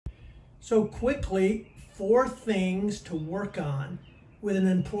So quickly, 4 things to work on with an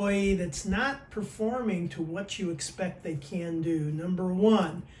employee that's not performing to what you expect they can do. Number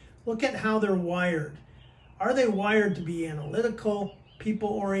 1, look at how they're wired. Are they wired to be analytical,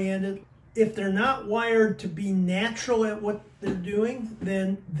 people-oriented? If they're not wired to be natural at what they're doing,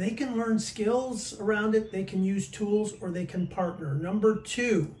 then they can learn skills around it, they can use tools, or they can partner. Number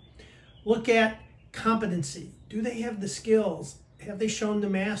 2, look at competency. Do they have the skills? Have they shown the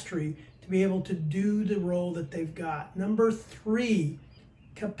mastery to be able to do the role that they've got? Number 3,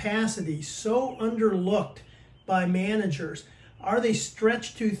 capacity. So underlooked by managers. Are they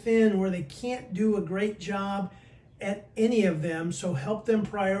stretched too thin where they can't do a great job at any of them? So help them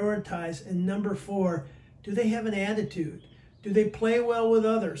prioritize. And number 4, do they have an attitude? Do they play well with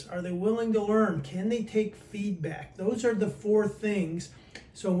others? Are they willing to learn? Can they take feedback? Those are the 4 things.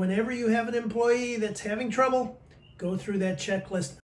 So whenever you have an employee that's having trouble, go through that checklist.